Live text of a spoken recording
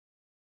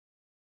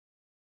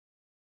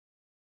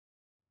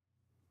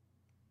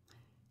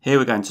Here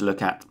we're going to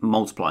look at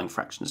multiplying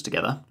fractions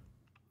together.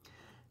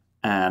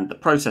 And the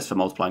process for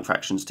multiplying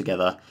fractions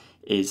together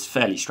is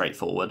fairly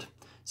straightforward.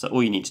 So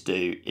all you need to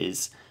do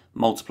is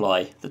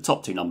multiply the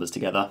top two numbers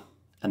together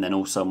and then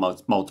also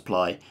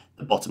multiply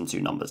the bottom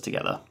two numbers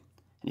together.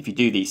 And if you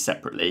do these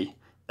separately,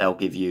 they'll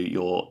give you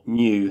your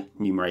new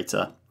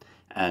numerator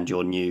and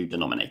your new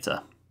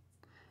denominator.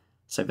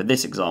 So for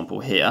this example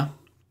here,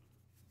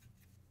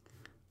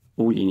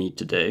 all you need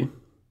to do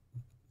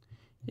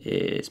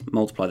is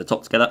multiply the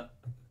top together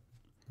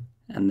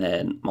and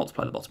then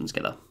multiply the bottom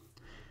together.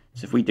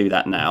 So if we do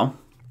that now,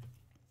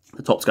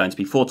 the top's going to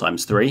be 4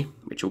 times 3,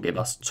 which will give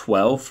us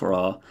 12 for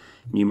our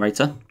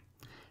numerator.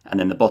 And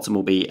then the bottom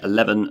will be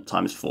 11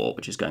 times 4,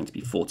 which is going to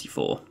be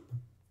 44.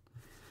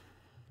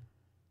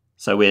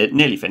 So we're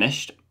nearly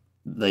finished.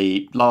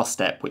 The last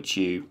step, which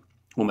you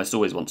almost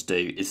always want to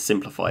do, is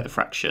simplify the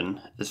fraction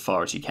as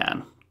far as you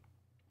can.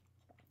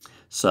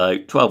 So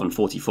 12 and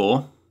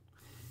 44,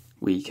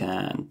 we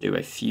can do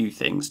a few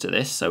things to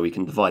this. So we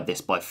can divide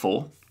this by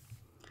 4.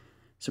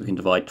 So we can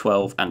divide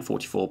 12 and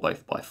 44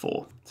 both by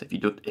 4. So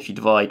if you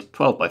divide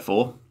 12 by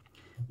 4,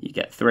 you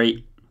get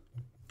 3.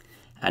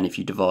 And if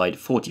you divide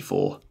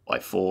 44 by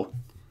 4,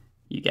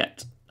 you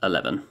get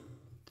 11.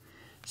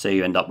 So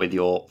you end up with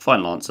your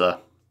final answer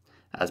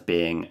as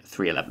being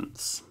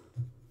 3/11.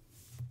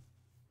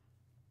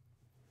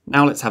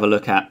 Now let's have a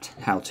look at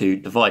how to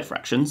divide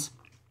fractions.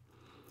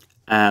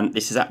 And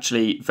this is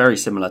actually very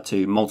similar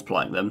to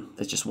multiplying them.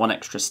 There's just one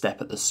extra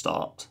step at the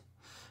start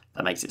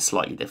that makes it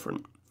slightly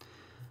different.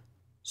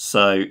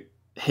 So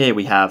here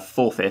we have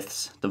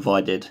 4/5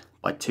 divided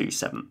by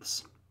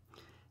 2/7.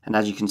 And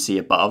as you can see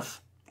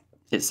above,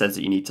 it says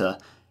that you need to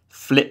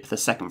flip the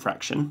second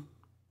fraction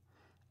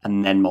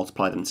and then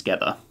multiply them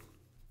together.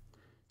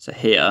 So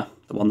here,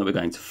 the one that we're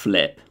going to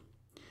flip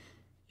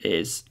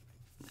is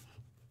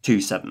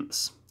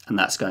 2/7, and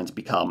that's going to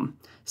become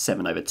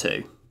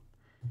 7/2.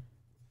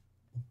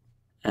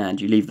 And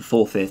you leave the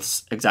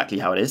 4/5 exactly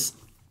how it is.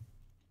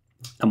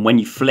 And when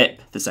you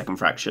flip the second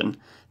fraction,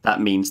 that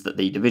means that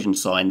the division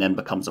sign then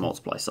becomes a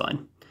multiply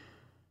sign.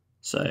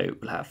 So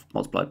we'll have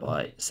multiplied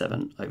by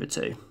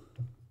 7/2.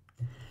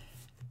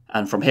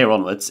 And from here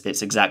onwards,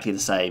 it's exactly the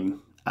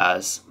same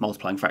as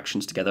multiplying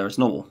fractions together as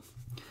normal.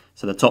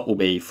 So the top will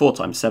be 4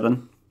 times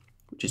 7,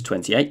 which is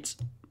 28.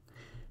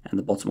 And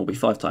the bottom will be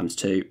 5 times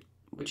 2,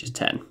 which is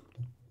 10.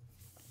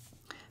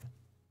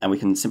 And we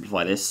can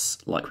simplify this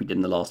like we did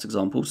in the last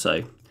example. So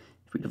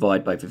if we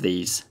divide both of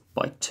these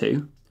by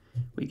 2,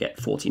 we get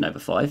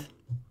 14/5.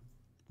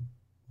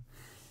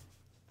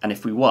 And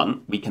if we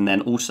want, we can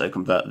then also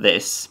convert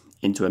this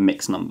into a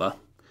mixed number,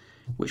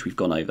 which we've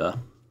gone over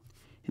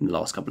in the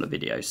last couple of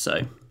videos.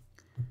 So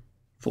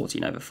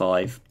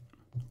 14/5,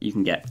 you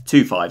can get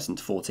 2 5s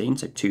into 14,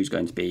 so 2 is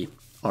going to be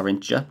our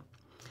integer,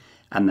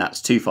 and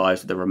that's 2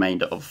 5s with a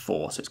remainder of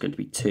 4, so it's going to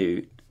be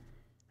 2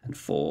 and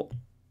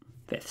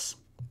 4/5.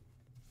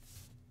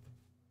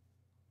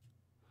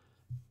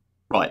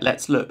 Right,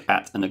 let's look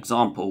at an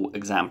example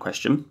exam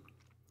question,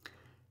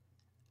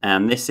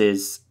 and this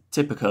is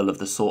typical of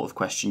the sort of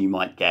question you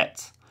might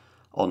get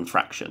on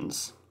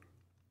fractions.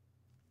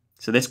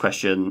 So this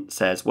question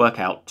says work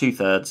out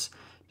 2/3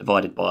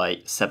 divided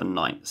by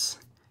 7/9,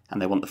 and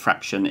they want the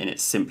fraction in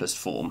its simplest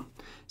form.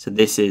 So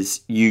this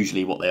is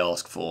usually what they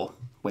ask for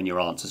when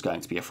your answer is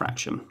going to be a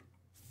fraction.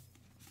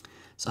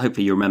 So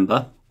hopefully you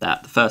remember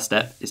that the first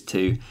step is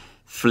to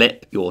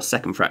flip your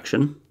second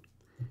fraction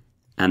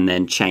and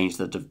then change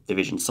the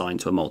division sign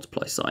to a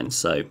multiply sign.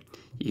 So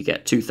you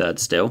get 2/3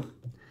 still,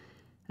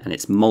 and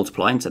it's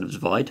multiply instead of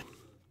divide,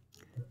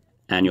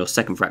 and your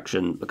second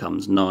fraction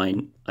becomes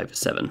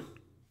 9/7.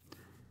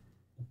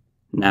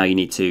 Now you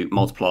need to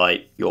multiply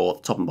your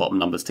top and bottom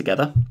numbers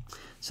together.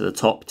 So the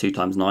top, 2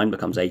 times 9,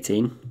 becomes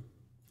 18,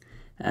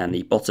 and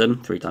the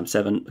bottom, 3 times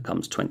 7,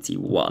 becomes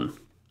 21.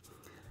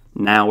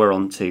 Now we're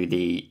on to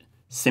the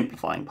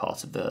simplifying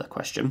part of the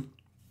question.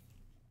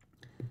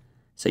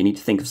 So you need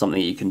to think of something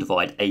that you can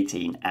divide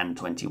 18 and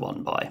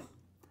 21 by.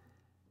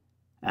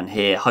 And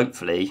here,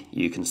 hopefully,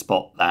 you can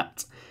spot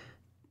that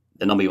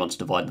the number you want to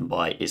divide them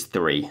by is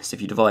 3. So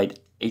if you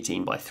divide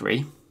 18 by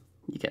 3,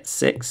 you get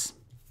 6.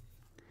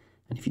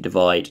 And if you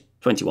divide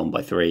 21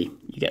 by 3,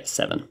 you get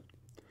 7.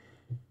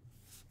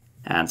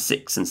 And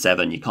 6 and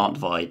 7, you can't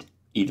divide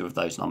either of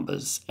those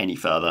numbers any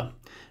further.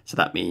 So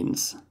that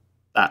means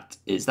that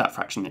is that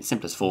fraction in its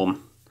simplest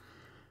form.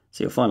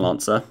 So your final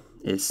answer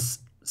is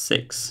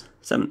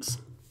 6/7.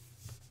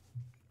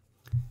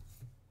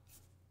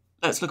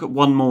 Let's look at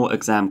one more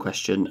exam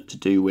question to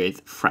do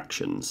with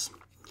fractions.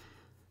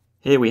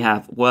 Here we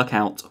have work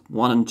out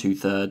 1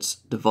 2/3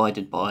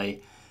 divided by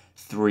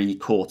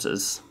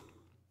 3/4.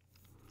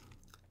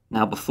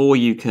 Now before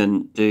you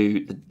can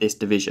do this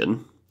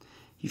division,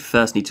 you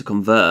first need to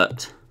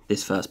convert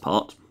this first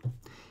part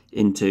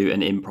into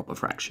an improper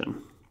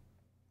fraction.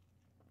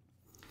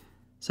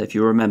 So if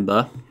you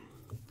remember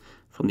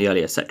from the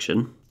earlier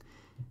section,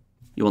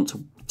 you want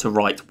to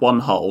write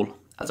 1 whole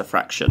as a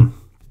fraction.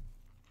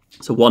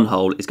 So 1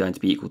 whole is going to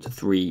be equal to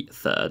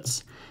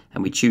 3/3.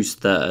 And we choose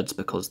thirds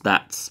because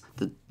that's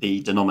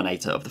the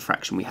denominator of the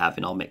fraction we have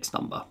in our mixed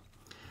number.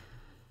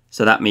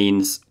 So that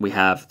means we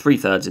have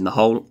 3/3 in the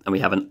whole, and we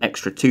have an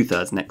extra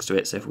 2/3 next to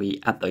it. So if we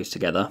add those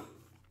together,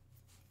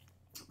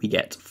 we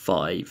get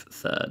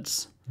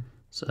 5/3.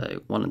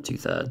 So 1 and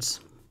 2/3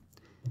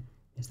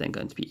 is then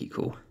going to be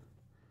equal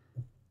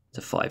to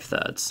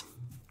 5/3.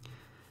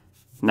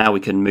 Now we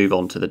can move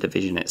on to the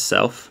division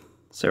itself.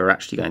 So we're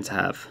actually going to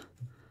have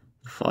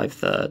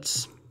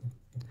 5/3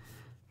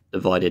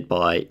 divided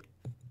by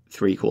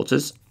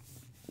 3/4.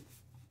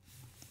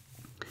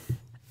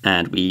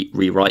 And we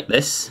rewrite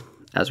this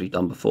as we've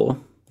done before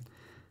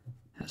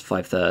as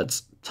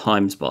 5/3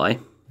 times by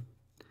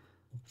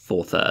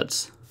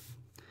 4/3.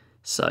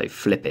 So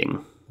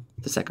flipping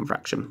the second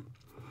fraction.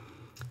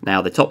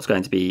 Now the top's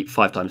going to be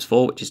 5 times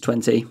 4, which is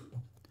 20.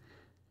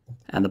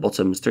 And the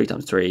bottom's 3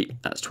 times 3,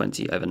 that's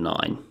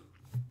 20/9.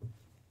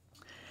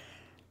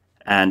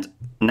 And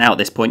now at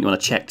this point you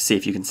want to check to see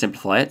if you can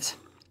simplify it.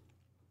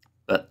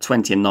 But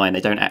 20 and 9,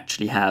 they don't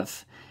actually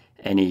have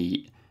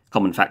any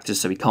common factors,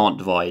 so we can't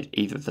divide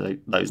either of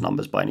those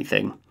numbers by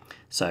anything.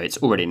 So it's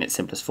already in its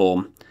simplest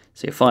form.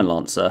 So your final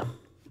answer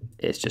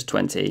is just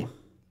 20/9.